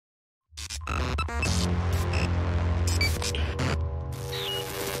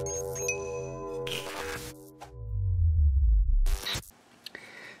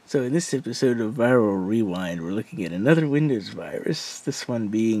So in this episode of Viral Rewind, we're looking at another Windows virus, this one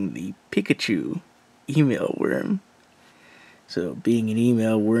being the Pikachu email worm. So being an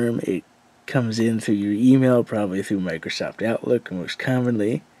email worm, it comes in through your email, probably through Microsoft Outlook most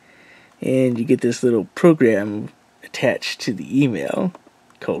commonly, and you get this little program attached to the email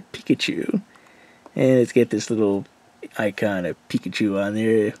called Pikachu, and it's got this little icon of Pikachu on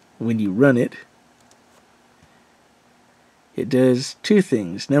there. When you run it, it does two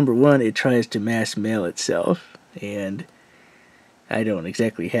things. Number one, it tries to mass mail itself, and I don't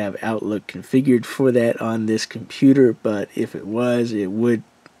exactly have Outlook configured for that on this computer, but if it was, it would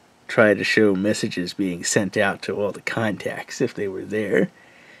try to show messages being sent out to all the contacts if they were there,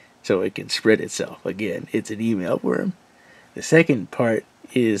 so it can spread itself. Again, it's an email worm. The second part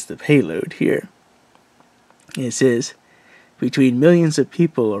is the payload here. It says, "Between millions of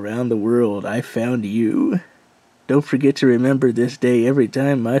people around the world, I found you. Don't forget to remember this day every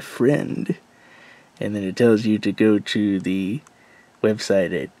time, my friend." And then it tells you to go to the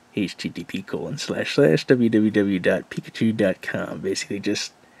website at http://www.pikachu.com. Basically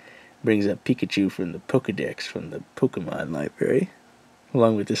just brings up Pikachu from the Pokedex from the Pokemon library,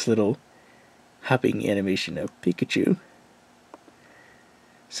 along with this little hopping animation of Pikachu.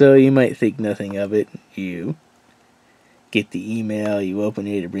 So you might think nothing of it. You get the email, you open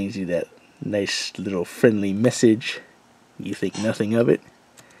it, it brings you that nice little friendly message. You think nothing of it.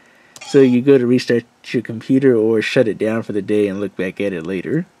 So you go to restart your computer or shut it down for the day and look back at it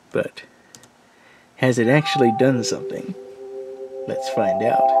later. But has it actually done something? Let's find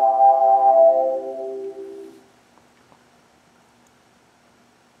out.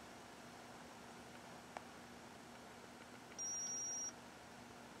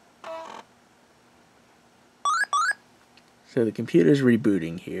 So the computer's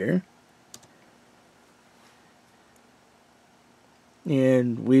rebooting here.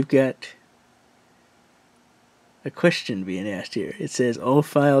 And we've got a question being asked here. It says, all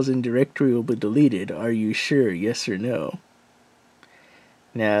files in directory will be deleted. Are you sure? Yes or no?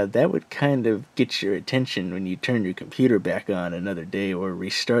 Now, that would kind of get your attention when you turn your computer back on another day or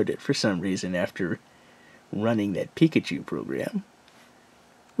restart it for some reason after running that Pikachu program.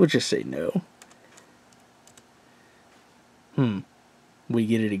 We'll just say no. We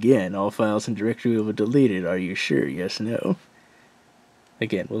get it again. All files in directory will be deleted. Are you sure? Yes, no.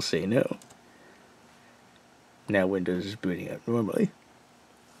 Again, we'll say no. Now Windows is booting up normally.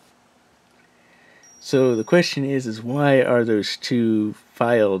 So the question is why are those two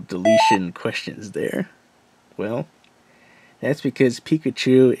file deletion questions there? Well, that's because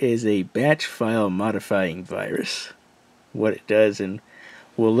Pikachu is a batch file modifying virus. What it does, and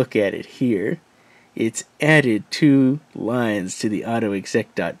we'll look at it here, it's added 2 lines to the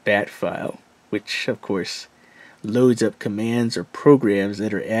AUTOEXEC.BAT file, which of course loads up commands or programs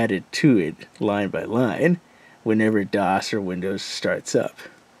that are added to it line by line whenever DOS or Windows starts up.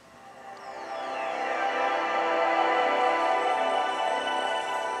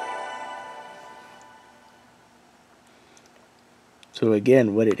 So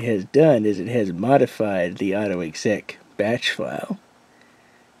again, what it has done is it has modified the AUTOEXEC batch file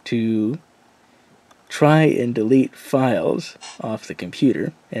to try and delete files off the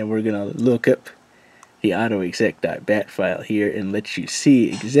computer, and we're going to look up the AUTOEXEC.BAT file here and let you see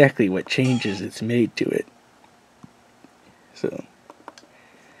exactly what changes it's made to it. So,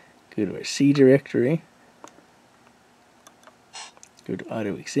 go to our C directory, go to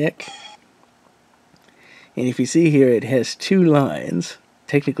AUTOEXEC, and if you see here it has 2 lines.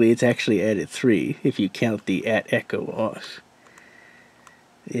 Technically it's actually added 3 if you count the @echo off.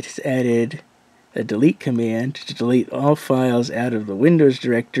 It's added a delete command to delete all files out of the Windows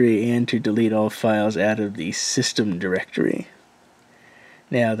directory and to delete all files out of the system directory.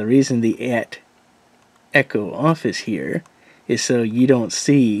 Now the reason the @echo off is here is so you don't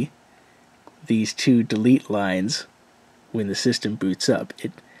see these 2 delete lines when the system boots up.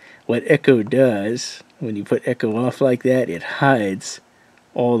 What echo does, when you put echo off like that, it hides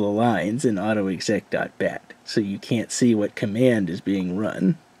all the lines in AUTOEXEC.BAT, so you can't see what command is being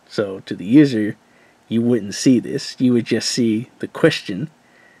run. So to the user, you wouldn't see this. You would just see the question,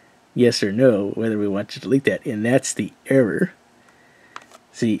 yes or no, whether we want to delete that, and that's the error.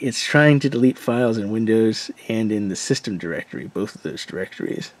 See, it's trying to delete files in Windows and in the system directory, both of those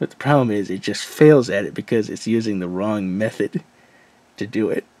directories. But the problem is it just fails at it because it's using the wrong method to do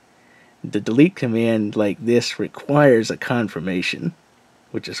it. The delete command like this requires a confirmation,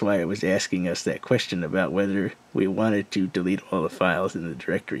 which is why it was asking us that question about whether we wanted to delete all the files in the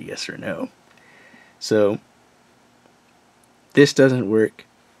directory, yes or no. So, this doesn't work.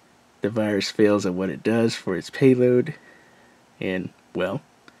 The virus fails at what it does for its payload, and, well,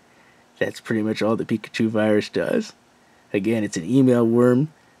 That's pretty much all the Pikachu virus does. Again, it's an email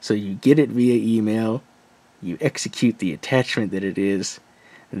worm, so you get it via email, you execute the attachment that it is,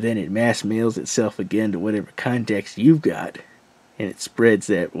 and then it mass mails itself again to whatever context you've got, and it spreads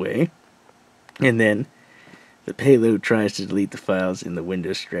that way. And then the payload tries to delete the files in the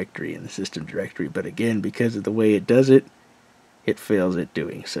Windows directory and the system directory, but again, because of the way it does it, it fails at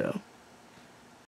doing so.